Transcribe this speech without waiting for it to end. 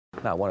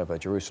Now, one of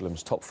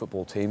Jerusalem's top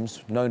football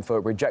teams, known for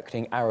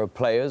rejecting Arab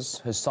players,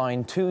 has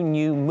signed 2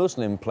 new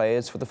Muslim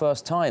players for the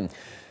first time.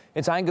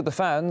 It's angered the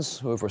fans,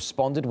 who have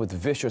responded with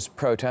vicious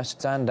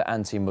protests and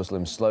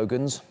anti-Muslim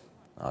slogans.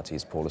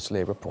 RT's Paula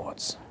Sleer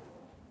reports.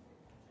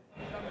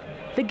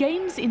 The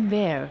game's in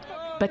there,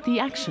 but the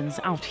action's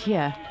out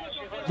here.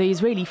 The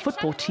Israeli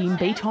football team,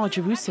 Beitar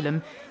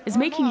Jerusalem, is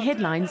making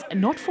headlines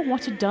not for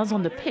what it does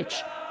on the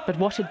pitch, but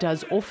what it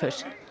does off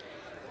it.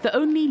 The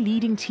only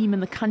leading team in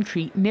the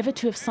country never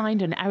to have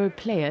signed an Arab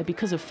player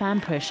because of fan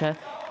pressure,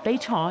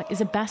 Beitar is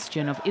a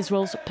bastion of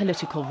Israel's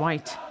political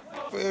right.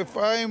 If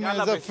I'm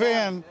as a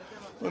fan,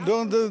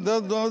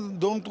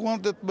 don't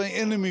want that my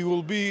enemy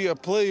will be a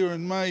player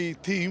in my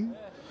team,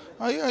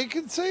 I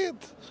can say it.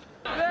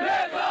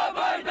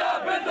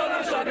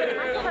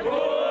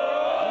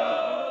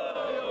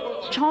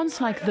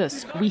 Chants like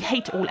this, "We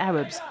hate all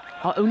Arabs,"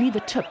 are only the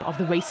tip of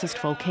the racist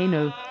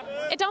volcano.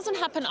 It doesn't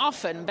happen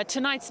often, but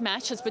tonight's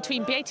match is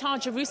between Beitar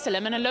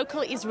Jerusalem and a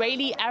local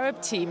Israeli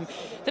Arab team.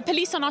 The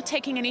police are not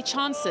taking any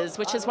chances,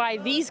 which is why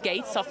these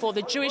gates are for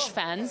the Jewish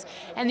fans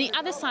and the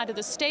other side of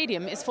the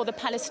stadium is for the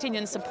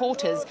Palestinian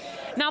supporters.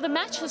 Now, the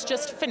match has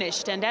just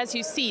finished, and as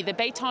you see, the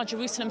Beitar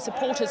Jerusalem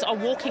supporters are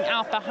walking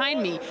out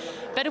behind me.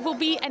 But it will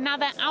be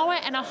another hour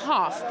and a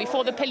half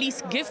before the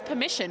police give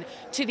permission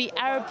to the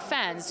Arab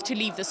fans to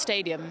leave the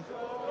stadium.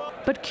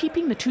 But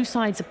keeping the two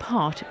sides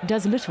apart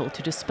does little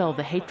to dispel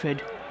the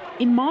hatred.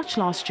 In March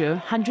last year,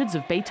 hundreds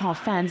of Beitar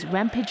fans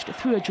rampaged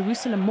through a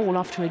Jerusalem mall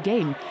after a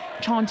game,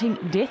 chanting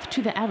 "Death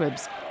to the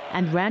Arabs"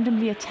 and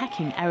randomly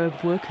attacking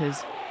Arab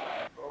workers.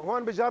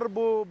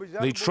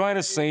 They try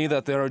to say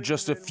that there are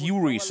just a few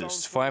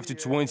racists, 5 to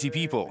 20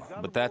 people,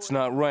 but that's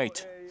not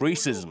right.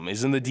 Racism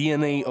is in the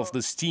DNA of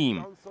this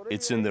team.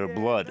 It's in their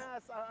blood.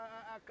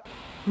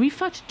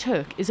 Rifat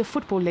Turk is a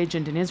football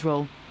legend in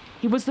Israel.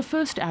 He was the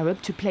first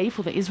Arab to play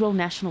for the Israel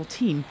national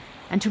team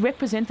and to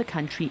represent the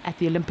country at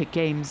the Olympic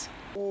Games.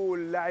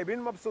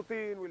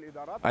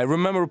 I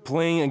remember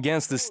playing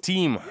against this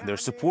team. Their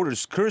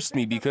supporters cursed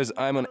me because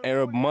I'm an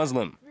Arab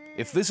Muslim.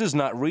 If this is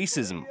not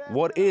racism,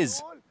 what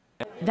is?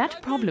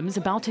 That problem's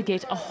about to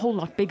get a whole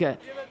lot bigger.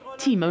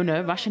 Team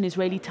owner,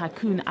 Russian-Israeli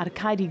tycoon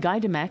Arkady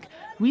Gaydamak,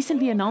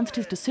 recently announced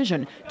his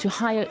decision to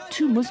hire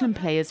 2 Muslim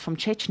players from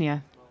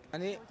Chechnya.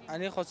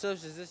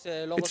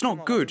 It's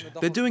not good.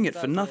 They're doing it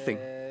for nothing.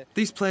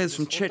 These players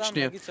from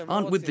Chechnya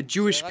aren't with the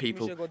Jewish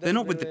people. They're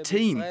not with the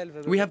team.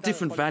 We have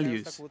different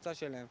values.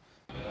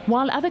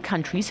 While other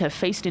countries have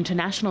faced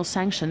international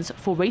sanctions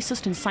for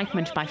racist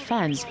incitement by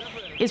fans,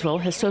 Israel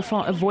has so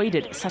far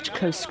avoided such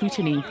close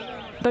scrutiny.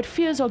 But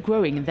fears are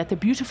growing that the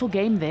beautiful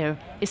game there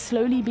is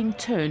slowly being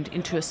turned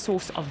into a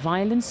source of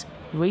violence,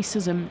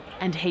 racism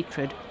and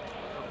hatred.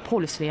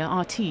 Paula Sleer,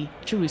 RT,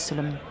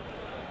 Jerusalem.